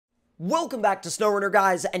Welcome back to SnowRunner,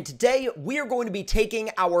 guys, and today we are going to be taking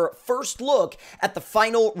our first look at the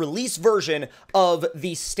final release version of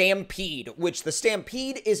the Stampede, which the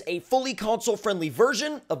Stampede is a fully console-friendly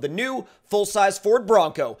version of the new full-size Ford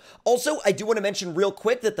Bronco. Also, I do want to mention real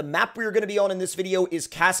quick that the map we are going to be on in this video is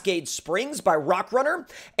Cascade Springs by Runner,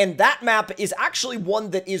 and that map is actually one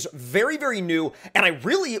that is very, very new, and I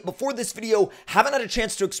really, before this video, haven't had a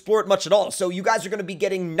chance to explore it much at all. So you guys are going to be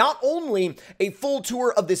getting not only a full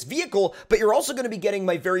tour of this vehicle, but you're also going to be getting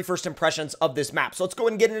my very first impressions of this map. So let's go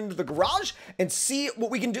ahead and get into the garage and see what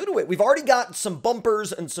we can do to it. We've already got some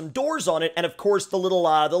bumpers and some doors on it, and of course the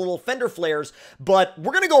little fender flares, but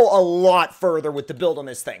we're going to go a lot further with the build on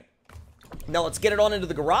this thing. Now let's get it on into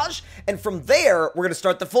the garage, and from there, we're going to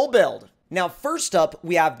start the full build. Now, first up,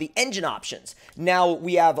 we have the engine options. Now,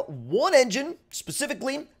 we have one engine,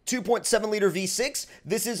 specifically 2.7-liter V6.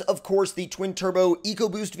 This is, of course, the twin-turbo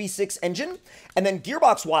EcoBoost V6 engine. And then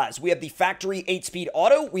gearbox-wise, we have the factory 8-speed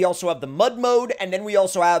auto. We also have the mud mode, and then we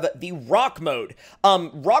also have the rock mode.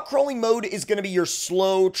 Rock crawling mode is going to be your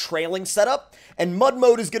slow trailing setup, and mud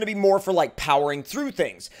mode is going to be more for, like, powering through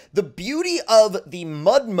things. The beauty of the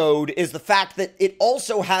mud mode is the fact that it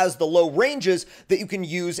also has the low ranges that you can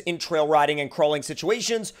use in trail riding and crawling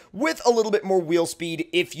situations with a little bit more wheel speed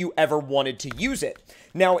if you ever wanted to use it.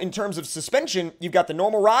 Now, in terms of suspension, you've got the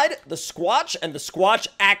normal ride, the Squatch, and the Squatch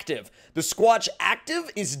Active. The Squatch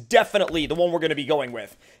Active is definitely the one we're going to be going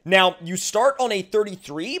with. Now, you start on a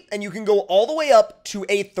 33, and you can go all the way up to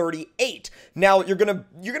a 38. Now, you're gonna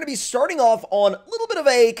be starting off on a little bit of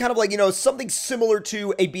a kind of like, something similar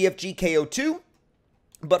to a BFG KO2.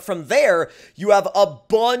 But from there, you have a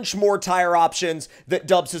bunch more tire options that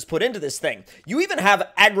Dubz has put into this thing. You even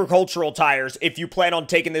have agricultural tires if you plan on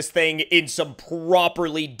taking this thing in some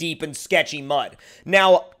properly deep and sketchy mud.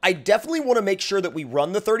 Now, I definitely want to make sure that we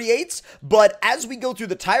run the 38s, but as we go through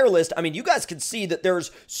the tire list, I mean, you guys can see that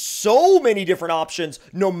there's so many different options,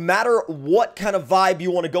 no matter what kind of vibe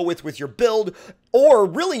you want to go with your build, or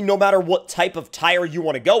really no matter what type of tire you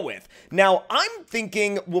want to go with. Now, I'm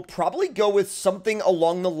thinking we'll probably go with something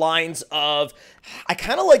along the lines of, I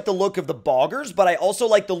kind of like the look of the Boggers, but I also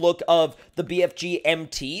like the look of the BFG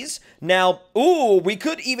MTs. Now, we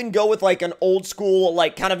could even go with like an old school,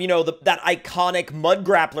 like kind of, that iconic mud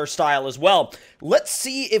grappler style as well. Let's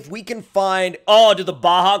see if we can find, do the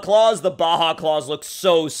Baja Claws? The Baja Claws look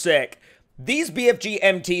so sick. These BFG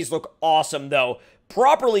MTs look awesome though.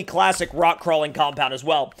 Properly classic rock crawling compound as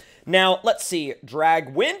well. Now, let's see,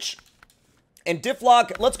 drag winch and diff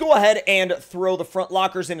lock. Let's go ahead and throw the front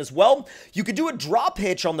lockers in as well. You could do a drop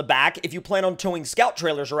hitch on the back if you plan on towing scout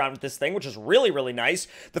trailers around with this thing, which is really, really nice.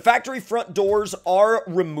 The factory front doors are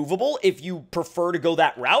removable if you prefer to go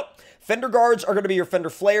that route. Fender guards are going to be your fender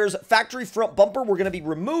flares. Factory front bumper we're going to be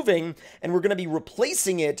removing, and we're going to be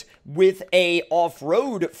replacing it with a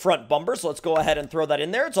off-road front bumper. So let's go ahead and throw that in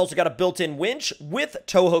there. It's also got a built-in winch with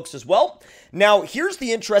tow hooks as well. Now, here's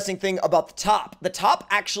the interesting thing about the top. The top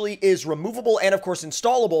actually is removable and, of course,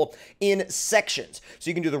 installable in sections. So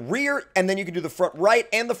you can do the rear, and then you can do the front right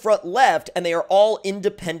and the front left, and they are all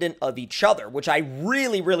independent of each other, which I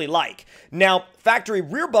really, really like. Now, factory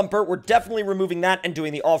rear bumper, we're definitely removing that and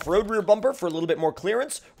doing the off-road rear bumper for a little bit more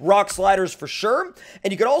clearance. Rock sliders for sure.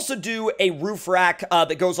 And you can also do a roof rack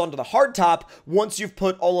that goes onto the hardtop once you've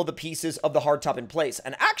put all of the pieces of the hardtop in place.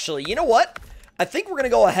 And actually, you know what? I think we're going to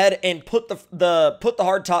go ahead and put the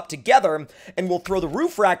hardtop together, and we'll throw the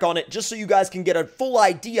roof rack on it just so you guys can get a full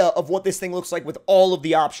idea of what this thing looks like with all of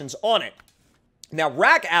the options on it. Now,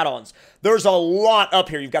 rack add-ons, there's a lot up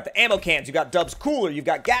here. You've got the ammo cans, you've got Dubz cooler, you've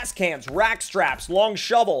got gas cans, rack straps, long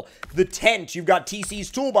shovel, the tent, you've got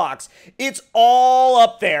TC's toolbox. It's all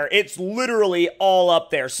up there. It's literally all up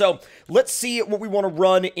there. So let's see what we want to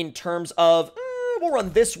run in terms of... We'll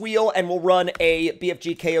run this wheel, and we'll run a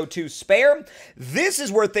BFG KO2 spare. This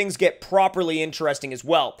is where things get properly interesting as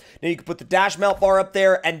well. Now, you can put the dash mount bar up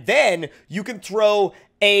there, and then you can throw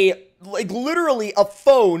literally a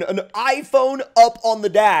phone, an iPhone up on the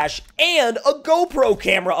dash, and a GoPro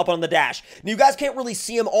camera up on the dash. Now, you guys can't really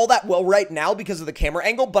see them all that well right now because of the camera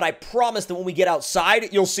angle, but I promise that when we get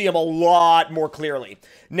outside, you'll see them a lot more clearly.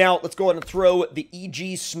 Now, let's go ahead and throw the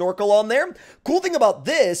EG snorkel on there. Cool thing about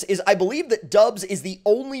this is I believe that Dubz is the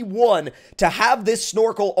only one to have this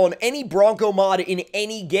snorkel on any Bronco mod in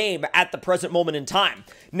any game at the present moment in time.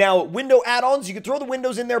 Now, window add-ons, you can throw the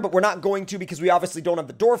windows in there, but we're not going to because we obviously don't have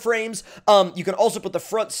the door frames. You can also put the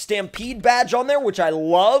front Stampede badge on there, which I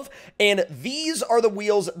love. And these are the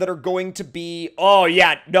wheels that are going to be,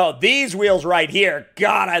 these wheels right here.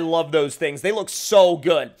 God, I love those things. They look so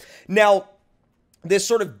good. Now, this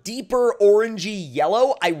sort of deeper orangey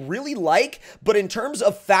yellow I really like, but in terms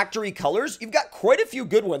of factory colors, you've got quite a few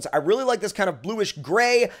good ones. I really like this kind of bluish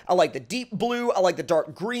gray. I like the deep blue. I like the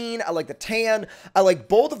dark green. I like the tan. I like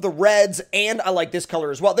both of the reds, and I like this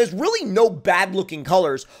color as well. There's really no bad looking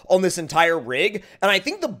colors on this entire rig, and I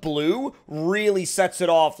think the blue really sets it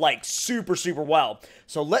off like super, super well.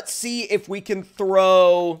 So let's see if we can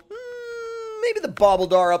throw maybe the bobble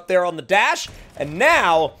dar up there on the dash, and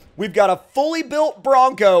now we've got a fully built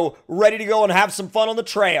Bronco ready to go and have some fun on the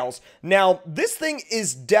trails. Now, this thing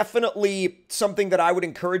is definitely something that I would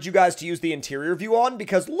encourage you guys to use the interior view on,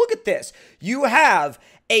 because look at this. You have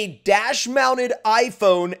a dash-mounted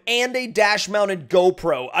iPhone and a dash-mounted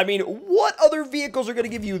GoPro. I mean, what other vehicles are going to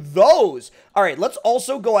give you those? All right, let's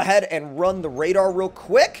also go ahead and run the radar real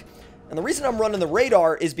quick. And the reason I'm running the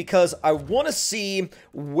radar is because I want to see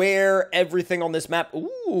where everything on this map...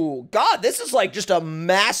 Ooh, God, this is like just a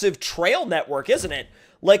massive trail network, isn't it?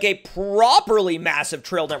 Like a properly massive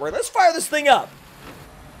trail network. Let's fire this thing up.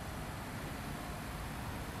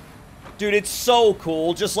 Dude, it's so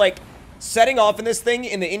cool. Just like setting off in this thing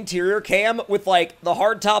in the interior cam with like the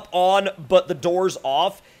hardtop on, but the doors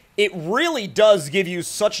off. It really does give you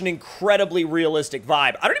such an incredibly realistic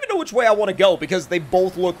vibe. I don't even know which way I want to go because they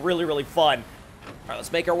both look really, really fun. All right,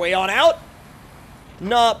 let's make our way on out.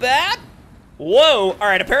 Not bad. Whoa. All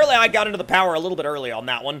right, apparently I got into the power a little bit early on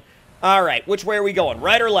that one. All right, which way are we going?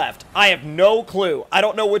 Right or left? I have no clue. I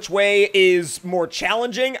don't know which way is more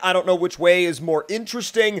challenging. I don't know which way is more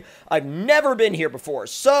interesting. I've never been here before.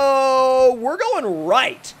 So we're going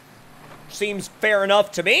right. Seems fair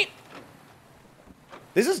enough to me.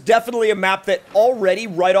 This is definitely a map that already,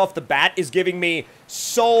 right off the bat, is giving me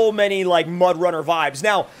so many, like, MudRunner vibes.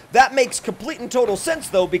 Now, that makes complete and total sense,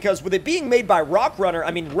 though, because with it being made by RockRunner,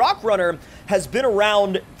 I mean, RockRunner has been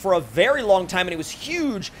around for a very long time, and it was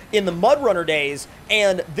huge in the MudRunner days,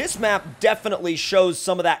 and this map definitely shows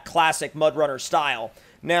some of that classic MudRunner style.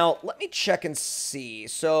 Now, let me check and see.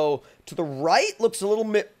 So, to the right looks a little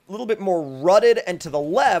bit more rutted, and to the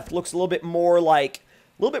left looks a little bit more like...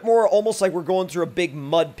 a little bit more almost like we're going through a big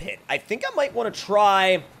mud pit. I think I might want to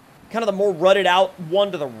try kind of the more rutted out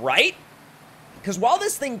one to the right. Because while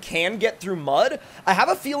this thing can get through mud, I have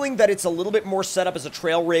a feeling that it's a little bit more set up as a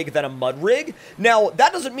trail rig than a mud rig. Now,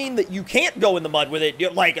 that doesn't mean that you can't go in the mud with it.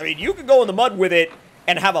 Like, I mean, you could go in the mud with it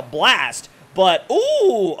and have a blast. But,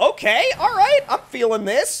 ooh, okay, all right, I'm feeling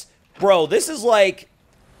this. Bro, this is like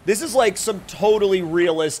some totally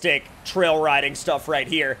realistic trail riding stuff right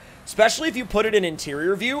here. Especially if you put it in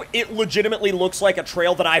interior view, it legitimately looks like a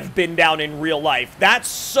trail that I've been down in real life. That's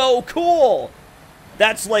so cool.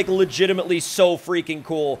 That's, like, legitimately so freaking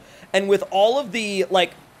cool. And with all of the,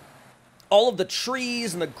 like, all of the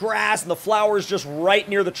trees and the grass and the flowers just right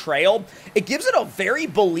near the trail, it gives it a very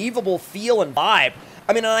believable feel and vibe.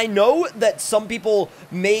 I mean, I know that some people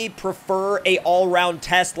may prefer a all-around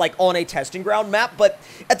test, like, on a testing ground map, but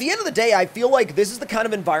at the end of the day, I feel like this is the kind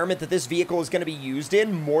of environment that this vehicle is going to be used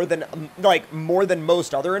in more than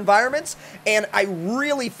most other environments, and I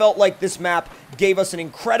really felt like this map gave us an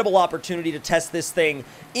incredible opportunity to test this thing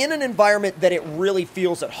in an environment that it really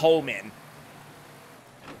feels at home in.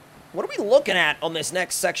 What are we looking at on this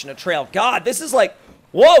next section of trail? God, this is like,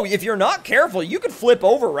 whoa, if you're not careful, you could flip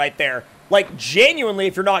over right there. Like, genuinely,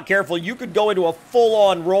 if you're not careful, you could go into a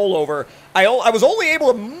full-on rollover. I was only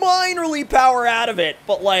able to minorly power out of it,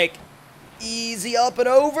 but, like, easy up and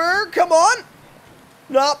over. Come on.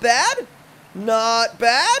 Not bad. Not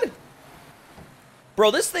bad.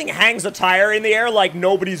 Bro, this thing hangs a tire in the air like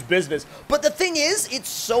nobody's business. But the thing is, it's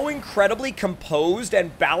so incredibly composed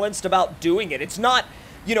and balanced about doing it. It's not,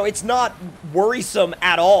 you know, it's not worrisome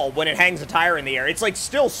at all when it hangs a tire in the air. It's, like,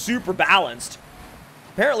 still super balanced.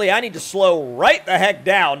 Apparently, I need to slow right the heck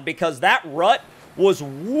down because that rut was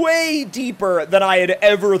way deeper than I had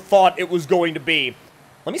ever thought it was going to be.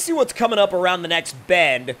 Let me see what's coming up around the next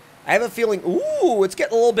bend. I have a feeling, ooh, it's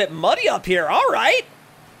getting a little bit muddy up here. All right.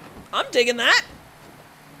 I'm digging that.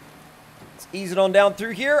 Let's ease it on down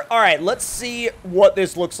through here. All right, let's see what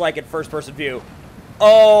this looks like in first-person view.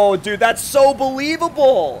 Oh, dude, that's so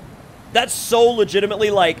believable. That's so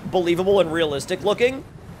legitimately, like, believable and realistic looking.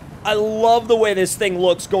 I love the way this thing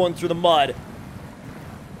looks going through the mud.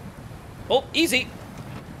 Oh, easy.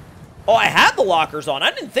 Oh, I had the lockers on.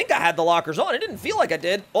 I didn't think I had the lockers on. It didn't feel like I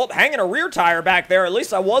did. Oh, hanging a rear tire back there. At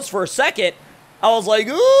least I was for a second. I was like,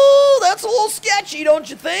 ooh, that's a little sketchy, don't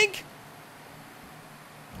you think?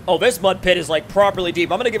 Oh, this mud pit is, like, properly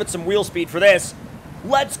deep. I'm going to give it some wheel speed for this.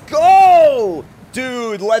 Let's go!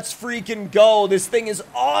 Dude, let's freaking go. This thing is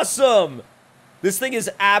awesome. This thing is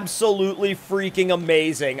absolutely freaking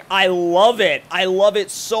amazing. I love it. I love it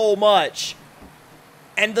so much.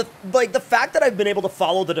 And the fact that I've been able to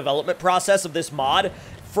follow the development process of this mod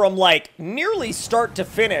from like nearly start to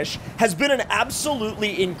finish has been an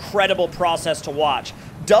absolutely incredible process to watch.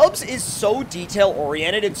 Dubz is so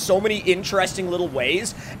detail-oriented in so many interesting little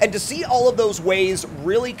ways, and to see all of those ways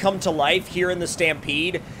really come to life here in the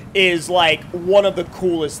Stampede is, like, one of the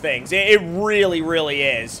coolest things. It really, really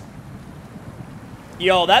is.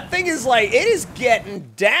 Yo, that thing is, like, it is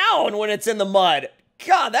getting down when it's in the mud.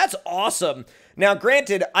 God, that's awesome. Now,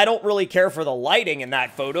 granted, I don't really care for the lighting in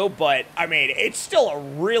that photo, but, I mean, it's still a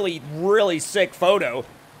really, really sick photo.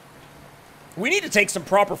 We need to take some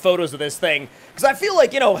proper photos of this thing, because I feel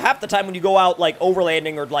like, you know, half the time when you go out, like,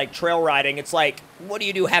 overlanding or, like, trail riding, it's like, what do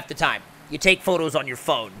you do half the time? You take photos on your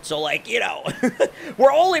phone. So, like, you know,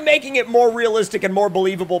 we're only making it more realistic and more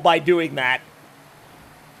believable by doing that.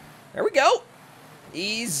 There we go.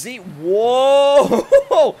 Easy.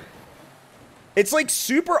 Whoa! It's, like,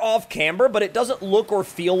 super off-camber, but it doesn't look or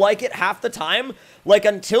feel like it half the time, like,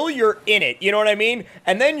 until you're in it, you know what I mean?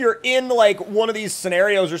 And then you're in, like, one of these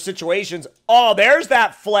scenarios or situations. Oh, there's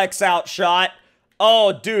that flex-out shot.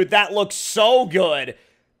 Oh, dude, that looks so good.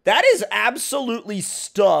 That is absolutely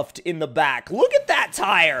stuffed in the back. Look at that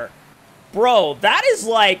tire. Bro, that is,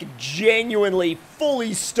 like, genuinely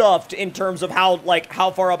fully stuffed in terms of how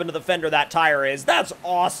far up into the fender that tire is. That's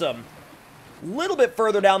awesome. Little bit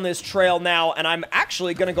further down this trail now, and I'm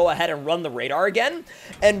actually going to go ahead and run the radar again.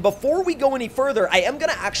 And before we go any further, I am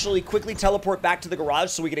going to actually quickly teleport back to the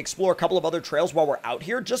garage so we can explore a couple of other trails while we're out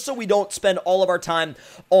here, just so we don't spend all of our time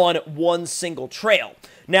on one single trail.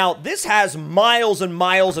 Now, this has miles and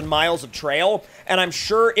miles and miles of trail, and I'm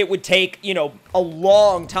sure it would take, you know, a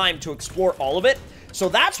long time to explore all of it. So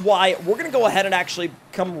that's why we're going to go ahead and actually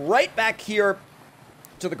come right back here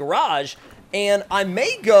to the garage, and I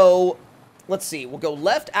may go... Let's see, we'll go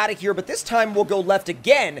left out of here, but this time we'll go left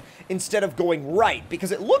again instead of going right,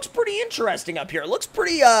 because it looks pretty interesting up here. It looks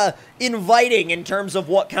pretty, inviting in terms of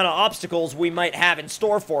what kind of obstacles we might have in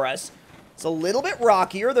store for us. It's a little bit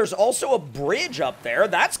rockier. There's also a bridge up there.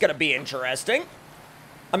 That's going to be interesting.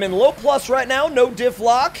 I'm in low plus right now, no diff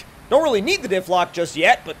lock. Don't really need the diff lock just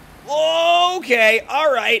yet, but okay,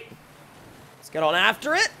 all right. Let's get on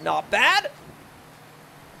after it. Not bad.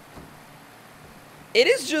 It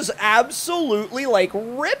is just absolutely, like,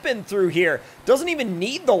 ripping through here. Doesn't even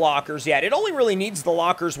need the lockers yet. It only really needs the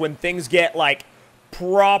lockers when things get, like,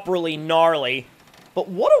 properly gnarly. But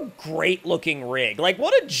what a great-looking rig. Like,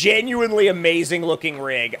 what a genuinely amazing-looking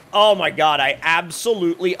rig. Oh, my God, I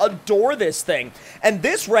absolutely adore this thing. And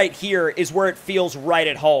this right here is where it feels right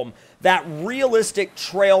at home. That realistic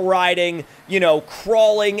trail riding, you know,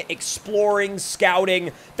 crawling, exploring,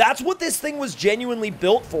 scouting. That's what this thing was genuinely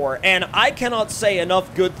built for, and I cannot say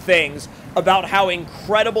enough good things about how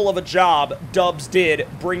incredible of a job Dubz did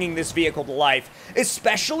bringing this vehicle to life,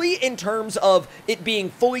 especially in terms of it being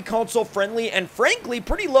fully console-friendly and, frankly,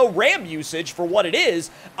 pretty low RAM usage for what it is.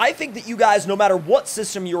 I think that you guys, no matter what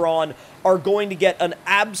system you're on, are going to get an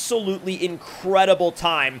absolutely incredible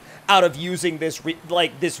time out of using this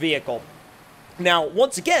this vehicle. Now,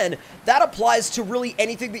 once again, that applies to really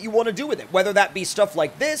anything that you want to do with it, whether that be stuff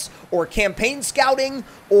like this, or campaign scouting,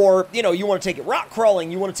 or, you know, you want to take it rock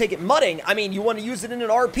crawling, you want to take it mudding, I mean, you want to use it in an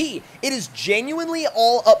RP. It is genuinely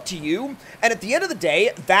all up to you, and at the end of the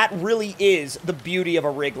day, that really is the beauty of a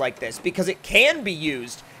rig like this, because it can be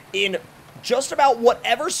used in just about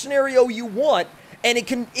whatever scenario you want, and it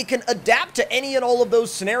can adapt to any and all of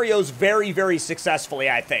those scenarios very, very successfully,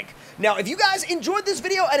 I think. Now, if you guys enjoyed this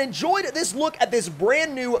video and enjoyed this look at this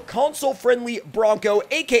brand new console-friendly Bronco,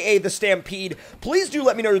 aka the Stampede, please do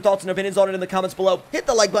let me know your thoughts and opinions on it in the comments below. Hit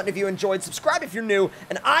the like button if you enjoyed, subscribe if you're new,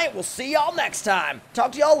 and I will see y'all next time.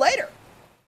 Talk to y'all later.